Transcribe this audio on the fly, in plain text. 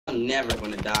I'm never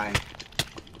gonna die.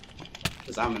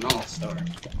 Because I'm an all-star.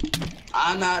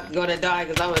 I'm not gonna die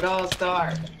because I'm an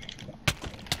all-star.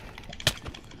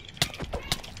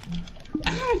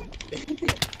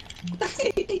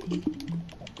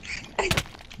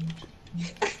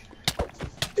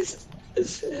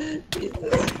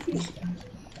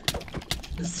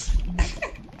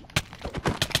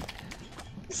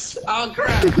 Oh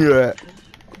crap! Yeah.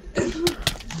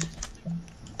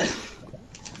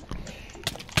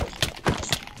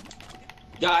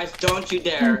 Guys, don't you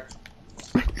dare!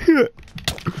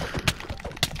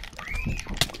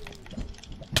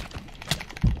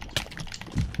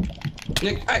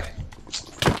 Nick, hey!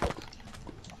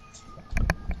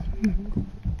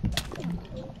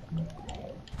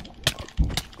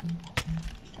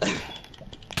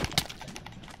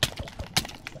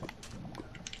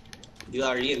 You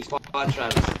are eating spawn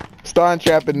traps. Spawn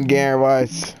trapping Garen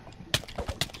Weiss.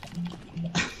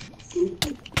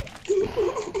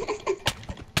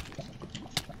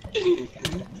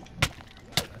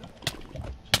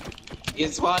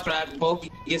 Get spawn trapped, both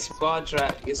get spawn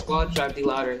trapped, be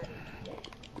louder.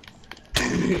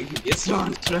 Get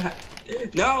spawn trapped.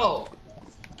 No!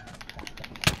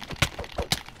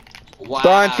 Wow.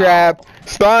 Spawn trap!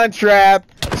 Spawn trap!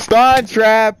 Spawn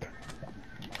trap!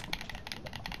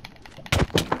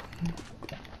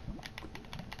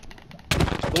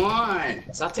 One!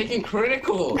 Stop taking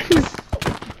critical!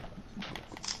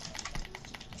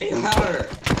 Be louder!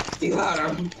 Be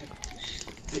louder!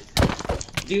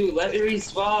 Dude, let me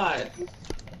respawn!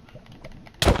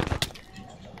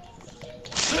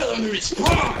 Let me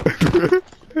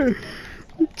respawn!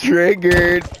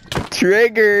 Triggered!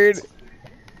 Triggered!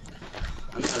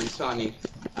 I'm not respawning.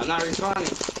 I'm not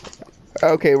respawning.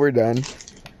 Okay, we're done.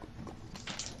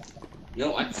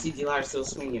 No, I can see D-Lar still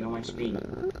swinging on my screen.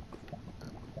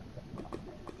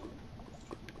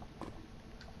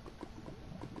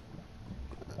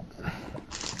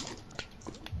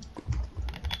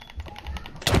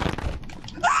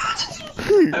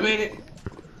 I made it.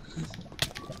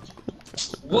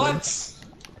 What?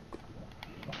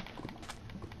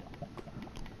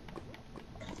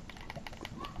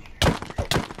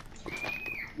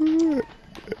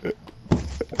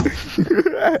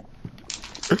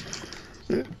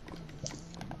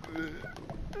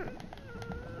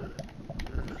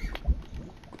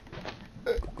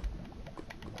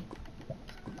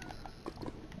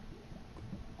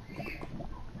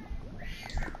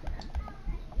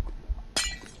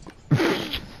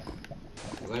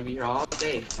 I'm gonna be here all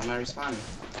day. I'm not responding.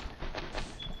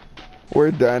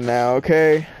 We're done now,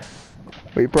 okay?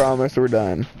 We promise we're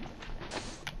done.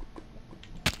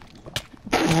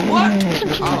 What?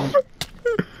 Oh.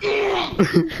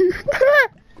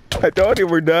 I told you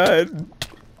we're done.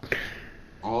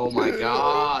 Oh my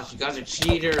gosh, you guys are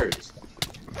cheaters.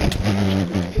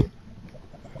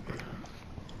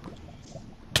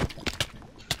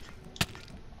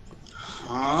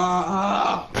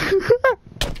 Ah.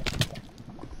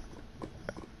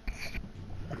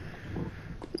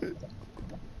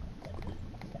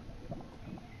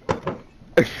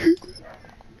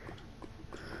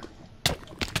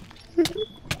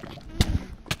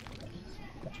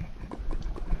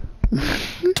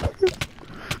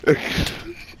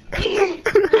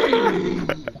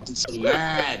 I'm so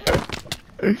mad.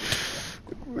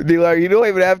 D-Lar, you don't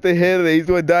even have to hit him. He's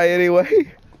gonna die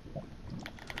anyway.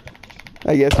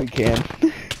 I guess we can.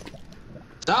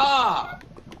 Stop!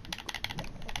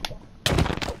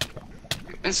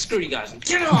 And screw you guys.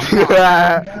 Get off!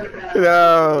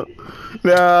 No.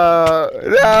 No.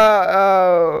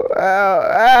 No.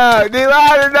 Oh,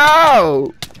 D-Lar,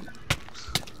 no!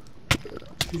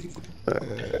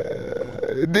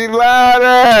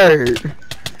 D-Lar!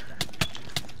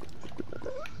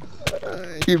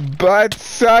 You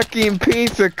butt-sucking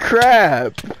piece of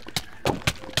crap!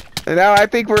 And now I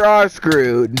think we're all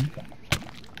screwed.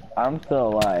 I'm still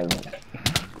alive.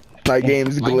 My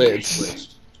game's My game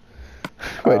glitched.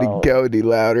 Way to go,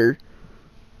 D-Louder.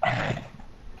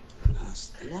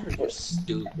 You're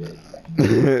stupid.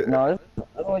 No, this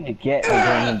is what you get for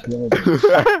doing privileges.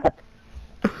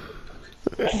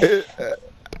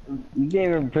 You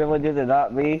gave him privileges and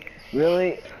not me?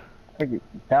 Really? Freaking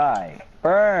die.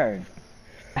 Burn!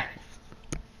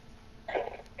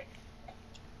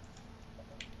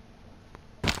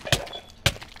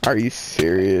 Are you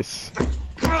serious?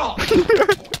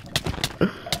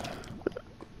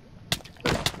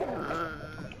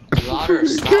 Louder,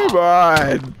 stop. Come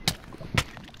on!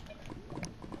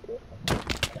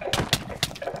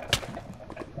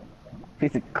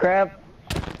 Piece of crap.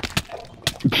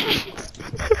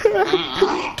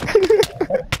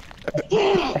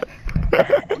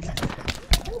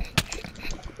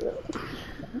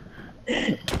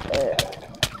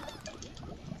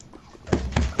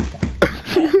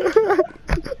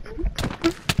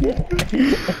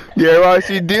 Yeah, well,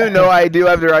 you do know I do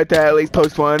have the right to at least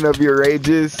post one of your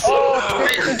rages.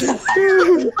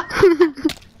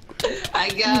 I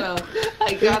got him.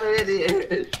 I got him in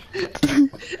here.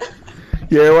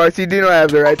 Yeah, well, you do know I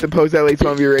have the right to post at least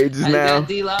one of your rages I now. got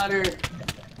D louder.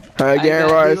 Garen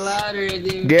D Wise. louder,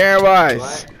 dude. Garen Wise.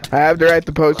 What? I have the right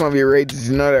to post one of your rages.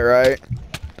 You know that, right?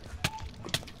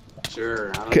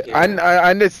 Sure. I don't care.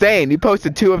 I'm just saying. You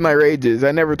posted 2 of my rages.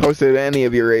 I never posted any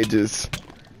of your rages.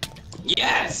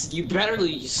 Yes, you better,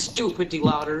 you stupid D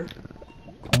louder.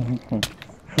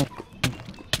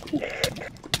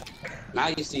 Now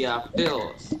you see how it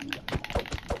feels.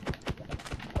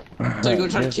 So you're gonna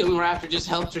try to kill me right after just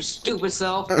helped your stupid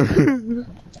self?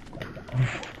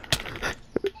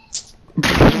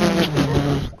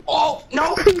 Oh,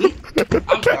 no!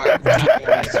 I'm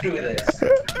sorry. Screw this.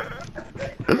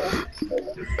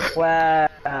 Wow.